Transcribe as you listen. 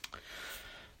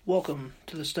Welcome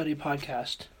to the Study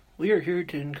Podcast. We are here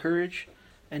to encourage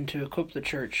and to equip the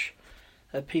church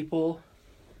that people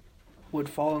would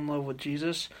fall in love with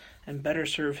Jesus and better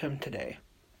serve Him today.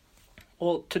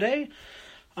 Well, today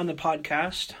on the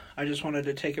podcast, I just wanted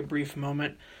to take a brief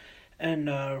moment and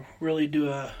really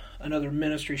do another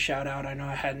ministry shout out. I know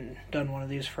I hadn't done one of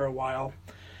these for a while,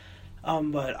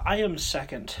 but I Am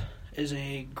Second is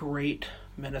a great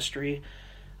ministry.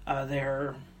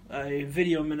 They're a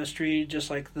video ministry just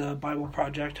like the Bible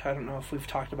Project. I don't know if we've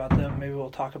talked about them. Maybe we'll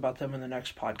talk about them in the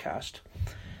next podcast.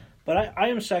 But I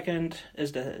Am Second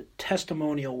is the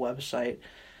testimonial website.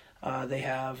 They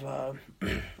have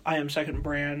I Am Second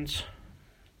brands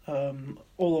all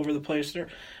over the place. They're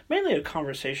mainly a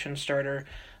conversation starter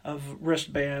of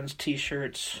wristbands,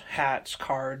 t-shirts, hats,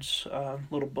 cards,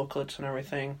 little booklets and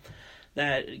everything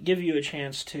that give you a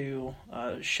chance to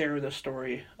share the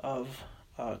story of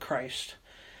Christ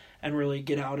and really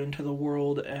get out into the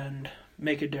world and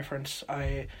make a difference.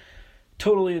 I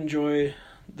totally enjoy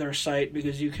their site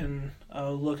because you can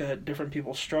look at different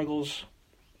people's struggles,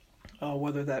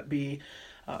 whether that be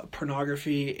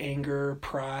pornography, anger,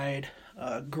 pride,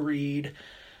 greed,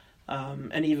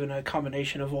 and even a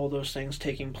combination of all those things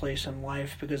taking place in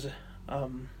life because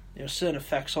sin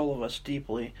affects all of us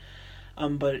deeply.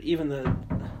 But even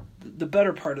the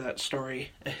better part of that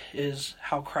story is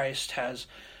how Christ has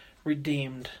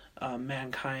redeemed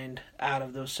mankind out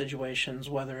of those situations,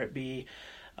 whether it be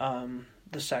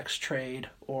the sex trade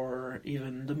or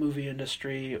even the movie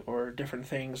industry or different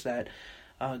things that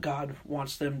God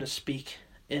wants them to speak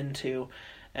into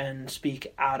and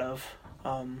speak out of,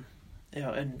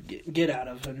 and get out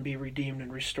of and be redeemed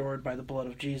and restored by the blood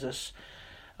of Jesus.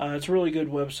 It's a really good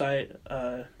website.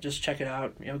 Just check it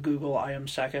out. Google I Am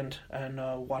Second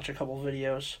and watch a couple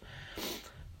videos.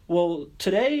 Well,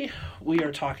 today we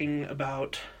are talking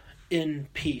about In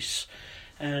Peace.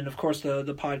 And of course the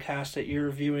podcast that you're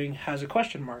viewing has a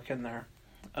question mark in there.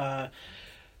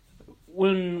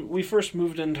 When we first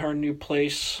moved into our new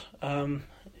place,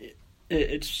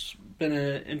 it's been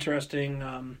an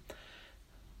interesting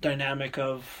dynamic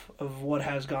of what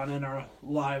has gone on in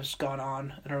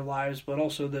our lives, but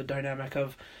also the dynamic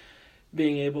of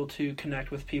being able to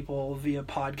connect with people via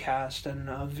podcast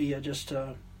and via just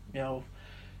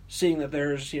seeing that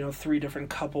there's three different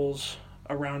couples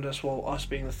around us, well, us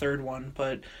being the third one,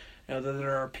 but that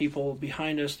there are people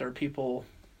behind us, there are people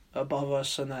above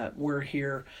us, and that we're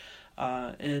here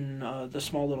in the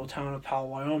small little town of Powell,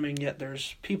 Wyoming, yet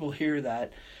there's people here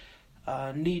that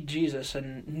need Jesus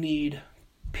and need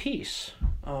peace.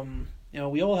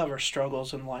 We all have our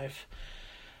struggles in life,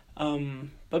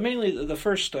 but mainly the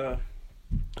first,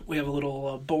 we have a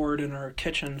little board in our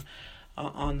kitchen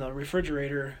on the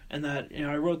refrigerator, and that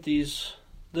I wrote this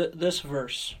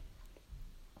verse.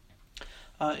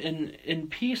 In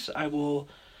peace I will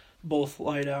both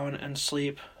lie down and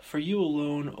sleep, for you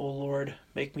alone, O Lord,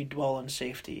 make me dwell in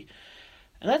safety.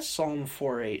 And that's Psalm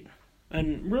 4:8.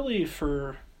 And really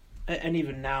and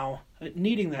even now,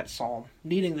 needing that psalm,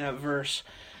 needing that verse,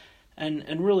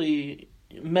 and really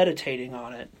meditating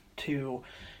on it to,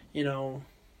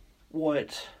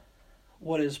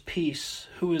 what is peace,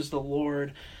 who is the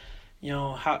Lord,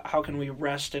 how can we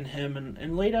rest in Him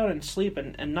and lay down and sleep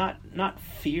and not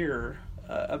fear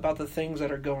about the things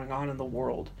that are going on in the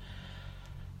world.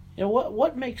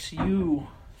 What makes you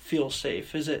feel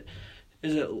safe? Is it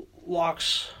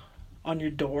locks on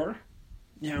your door?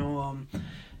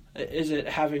 Is it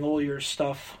having all your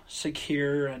stuff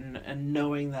secure and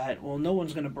knowing that, well, no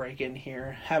one's going to break in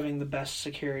here, having the best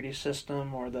security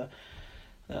system or the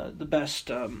best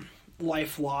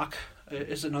life lock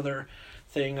is another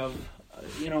thing of,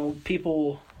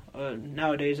 people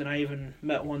nowadays, and I even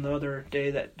met one the other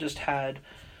day that just had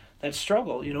that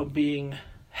struggle, being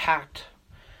hacked,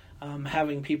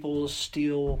 having people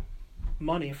steal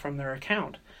money from their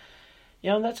account.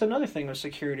 That's another thing with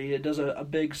security. It does a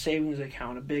big savings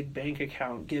account, a big bank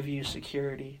account give you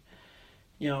security,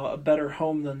 a better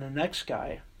home than the next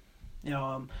guy.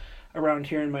 Around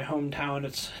here in my hometown,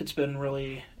 it's been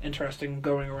really interesting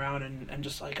going around and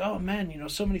just like, oh man,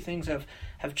 so many things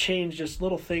have changed, just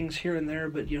little things here and there,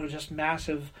 but just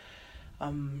massive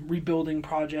rebuilding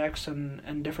projects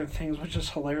and different things, which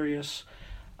is hilarious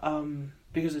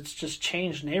because it's just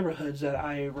changed neighborhoods that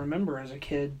I remember as a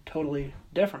kid totally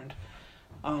different.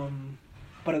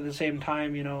 But at the same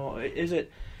time, is it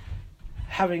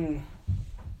having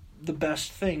the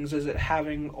best things? Is it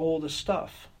having all the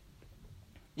stuff?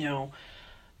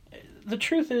 The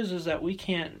truth is that we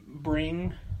can't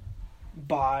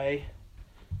buy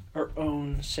or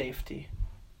own safety.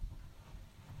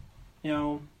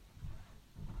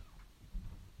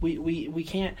 We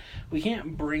can't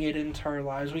bring it into our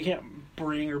lives. We can't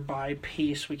bring or buy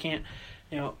peace. We can't,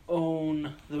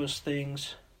 own those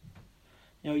things.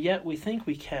 Yet we think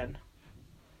we can.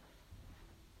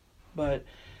 But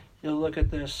look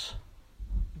at this.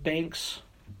 Banks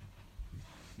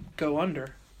go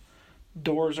under.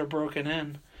 Doors are broken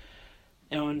in.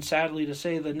 And sadly to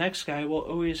say, the next guy will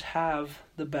always have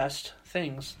the best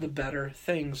things, the better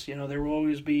things. There will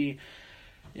always be,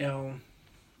 the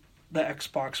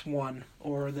Xbox One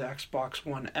or the Xbox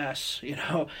One S.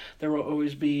 There will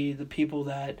always be the people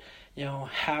that,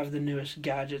 have the newest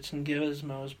gadgets and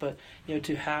gizmos. But,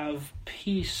 to have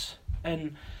peace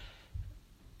and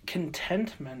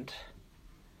contentment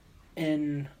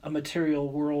in a material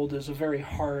world is a very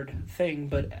hard thing,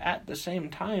 but at the same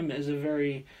time is a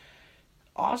very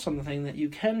awesome thing that you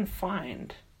can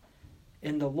find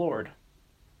in the Lord.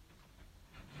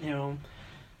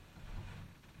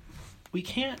 We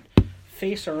can't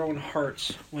face our own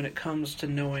hearts when it comes to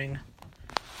knowing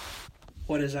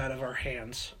what is out of our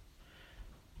hands.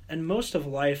 And most of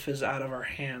life is out of our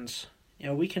hands.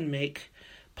 We can make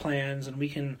plans and we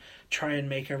can try and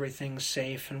make everything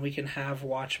safe, and we can have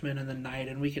watchmen in the night,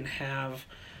 and we can have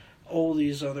all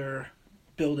these other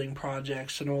building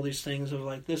projects and all these things of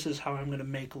like, this is how I'm going to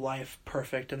make life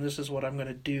perfect and this is what I'm going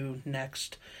to do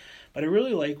next. But I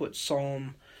really like what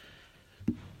Psalm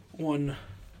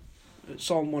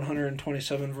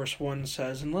 127 verse 1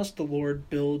 says, unless the Lord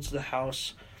builds the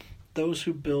house, those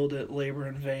who build it labor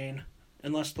in vain.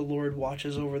 Unless the Lord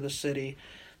watches over the city,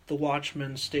 the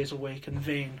watchman stays awake in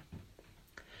vain.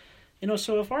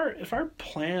 So if our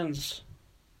plans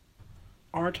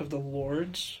aren't of the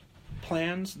Lord's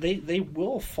plans, they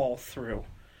will fall through.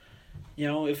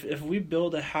 If we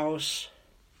build a house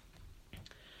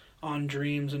on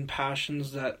dreams and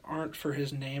passions that aren't for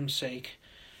his name's sake,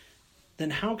 then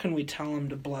how can we tell him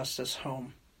to bless this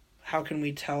home? How can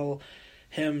we tell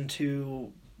him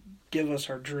to give us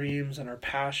our dreams and our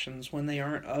passions when they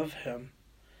aren't of him?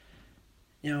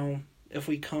 If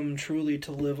we come truly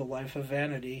to live a life of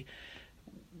vanity,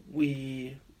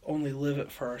 we only live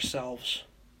it for ourselves.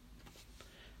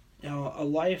 A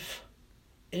life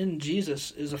in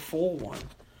Jesus is a full one.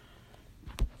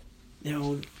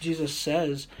 Jesus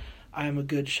says, I am a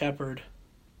good shepherd.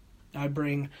 I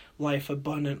bring life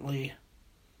abundantly.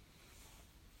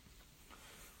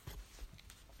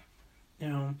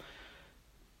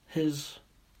 His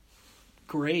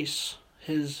grace,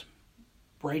 his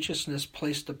righteousness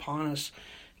placed upon us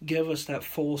give us that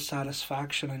full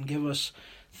satisfaction and give us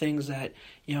things that,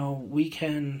 we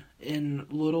can, in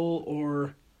little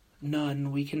or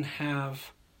none, we can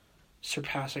have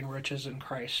surpassing riches in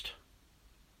Christ.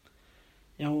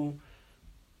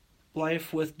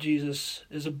 Life with Jesus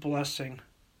is a blessing.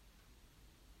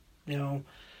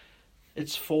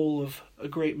 It's full of a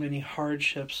great many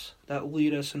hardships that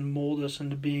lead us and mold us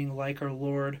into being like our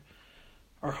Lord.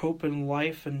 Our hope in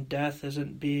life and death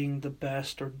isn't being the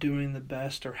best or doing the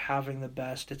best or having the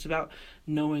best. It's about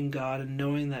knowing God and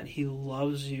knowing that he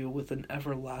loves you with an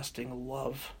everlasting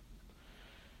love.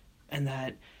 And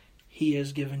that he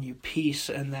has given you peace,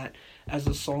 and that as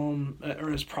the Psalm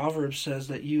or as Proverbs says,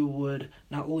 that you would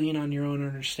not lean on your own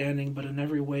understanding, but in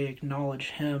every way acknowledge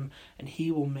him, and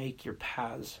he will make your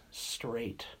paths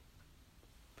straight.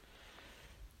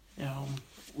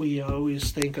 We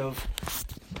always think of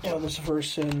this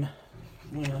verse in,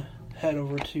 I'm going to head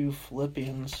over to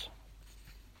Philippians.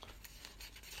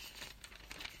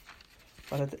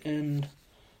 But at the end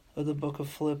of the book of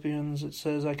Philippians, it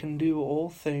says, I can do all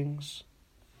things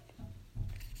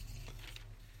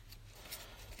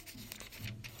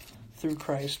through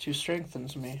Christ who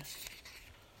strengthens me.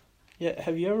 Yet,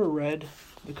 have you ever read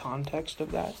the context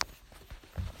of that?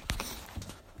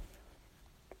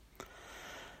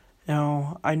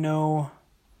 I know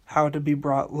how to be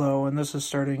brought low, and this is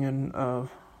starting in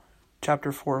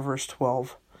chapter 4, verse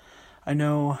 12. I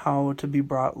know how to be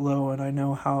brought low, and I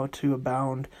know how to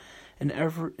abound.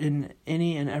 In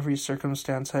any and every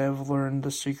circumstance I have learned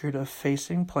the secret of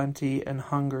facing plenty and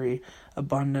hungry,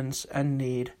 abundance and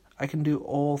need. I can do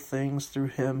all things through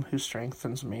him who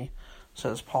strengthens me,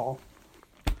 says Paul.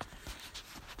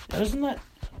 Now, isn't that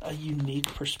a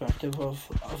unique perspective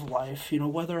of life?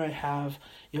 Whether I have,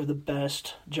 the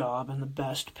best job and the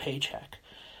best paycheck,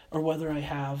 or whether I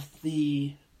have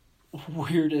the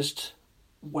weirdest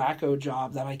wacko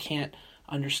job that I can't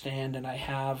understand and I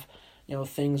have,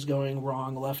 things going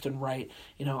wrong left and right.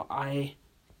 I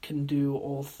can do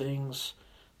all things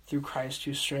through Christ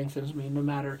who strengthens me, no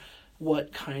matter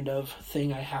what kind of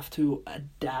thing I have to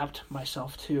adapt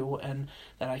myself to, and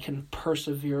that I can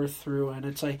persevere through. And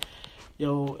it's like,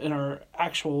 in our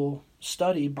actual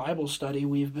study, Bible study,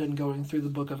 we've been going through the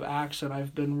book of Acts, and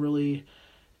I've been really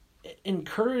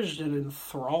encouraged and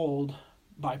enthralled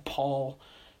by Paul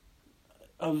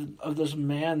of this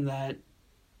man that,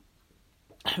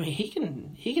 I mean, he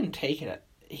can take it.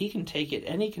 He can take it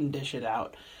and he can dish it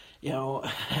out,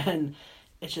 and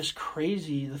it's just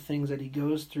crazy the things that he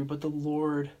goes through, but the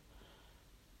Lord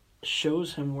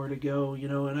shows him where to go,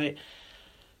 and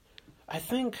I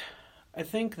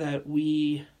think that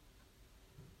we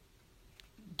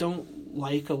don't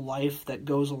like a life that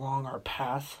goes along our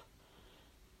path.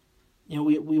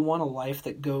 We want a life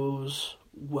that goes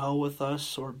well with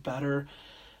us or better,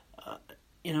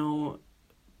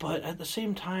 but at the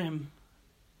same time,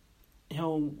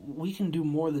 we can do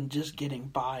more than just getting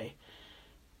by.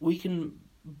 We can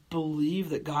believe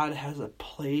that God has a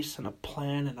place and a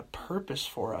plan and a purpose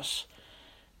for us.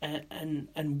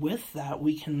 And with that,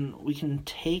 we can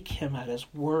take him at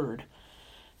his word.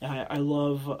 I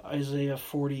love Isaiah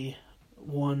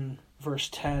 41, verse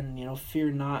 10,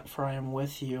 fear not, for I am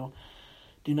with you.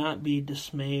 Do not be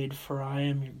dismayed, for I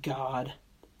am your God.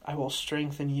 I will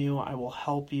strengthen you, I will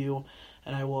help you,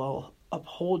 and I will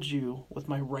uphold you with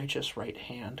my righteous right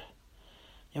hand.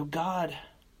 God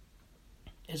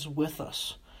is with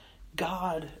us.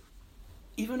 God,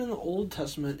 even in the Old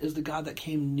Testament, is the God that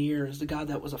came near, is the God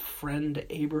that was a friend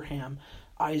to Abraham,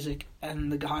 Isaac,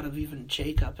 and the God of even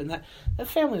Jacob. And that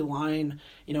family line,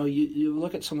 you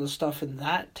look at some of the stuff in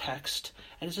that text,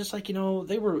 and it's just like,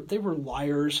 they were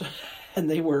liars and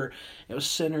they were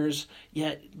sinners,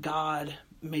 yet God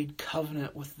made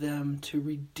covenant with them to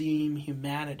redeem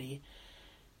humanity.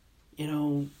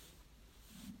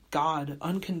 God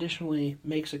unconditionally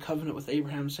makes a covenant with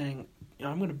Abraham saying,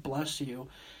 I'm going to bless you,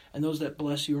 and those that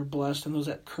bless you are blessed, and those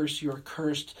that curse you are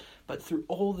cursed. But through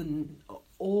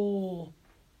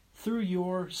through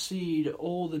your seed,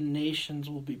 all the nations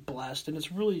will be blessed. And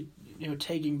it's really,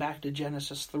 taking back to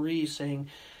Genesis 3, saying,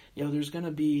 there's going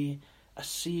to be a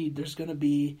seed, there's going to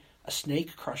be a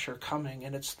snake crusher coming,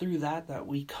 and it's through that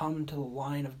we come to the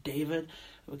line of David,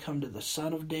 we come to the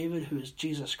Son of David, who is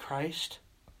Jesus Christ,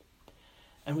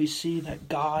 and we see that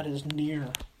God is near.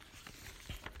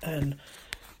 And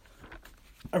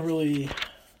I really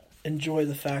enjoy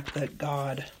the fact that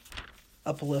God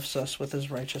uplifts us with his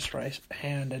righteous right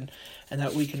hand, and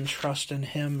that we can trust in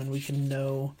him, and we can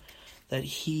know that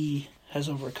he has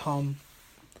overcome.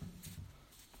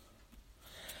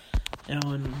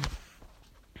 And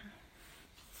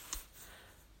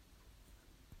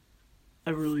I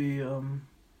really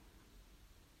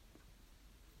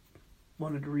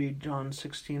wanted to read John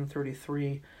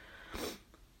 16:33,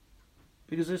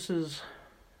 because this is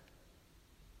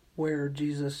where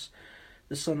Jesus,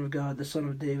 the Son of God, the Son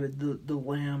of David, the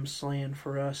Lamb slain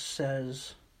for us,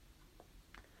 says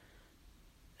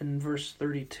in verse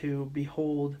 32,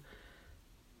 behold,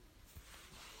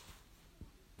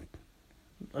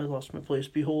 I lost my place.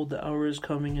 Behold, the hour is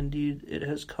coming, indeed it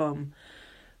has come,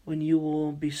 when you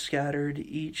will be scattered,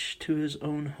 each to his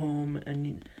own home,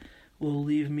 and will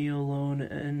leave me alone.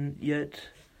 And yet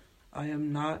I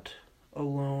am not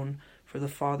alone, for the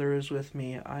Father is with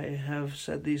me. I have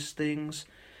said these things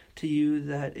to you,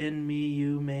 that in me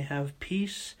you may have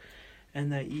peace,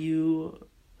 and that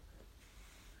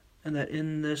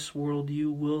in this world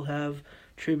you will have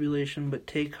tribulation, but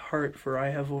take heart, for I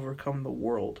have overcome the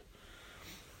world.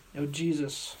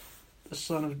 Jesus, the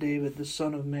Son of David, the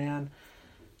Son of Man,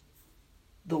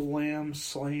 the Lamb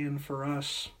slain for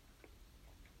us,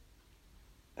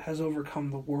 has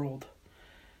overcome the world.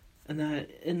 And that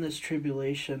in this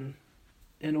tribulation,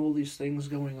 in all these things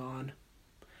going on,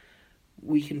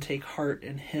 we can take heart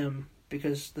in him,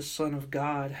 because the Son of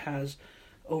God has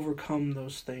overcome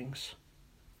those things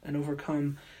and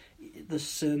overcome the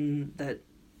sin that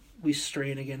we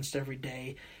strain against every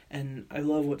day. And I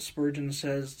love what Spurgeon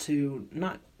says to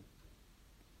not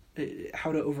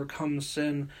how to overcome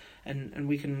sin, and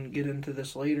we can get into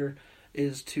this later,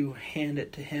 is to hand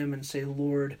it to him and say,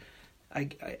 Lord,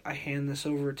 I hand this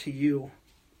over to you,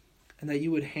 and that you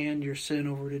would hand your sin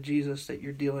over to Jesus that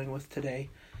you're dealing with today,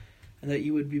 and that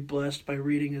you would be blessed by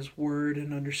reading his word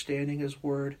and understanding his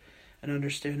word and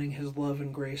understanding his love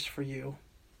and grace for you.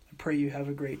 I pray you have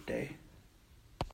a great day.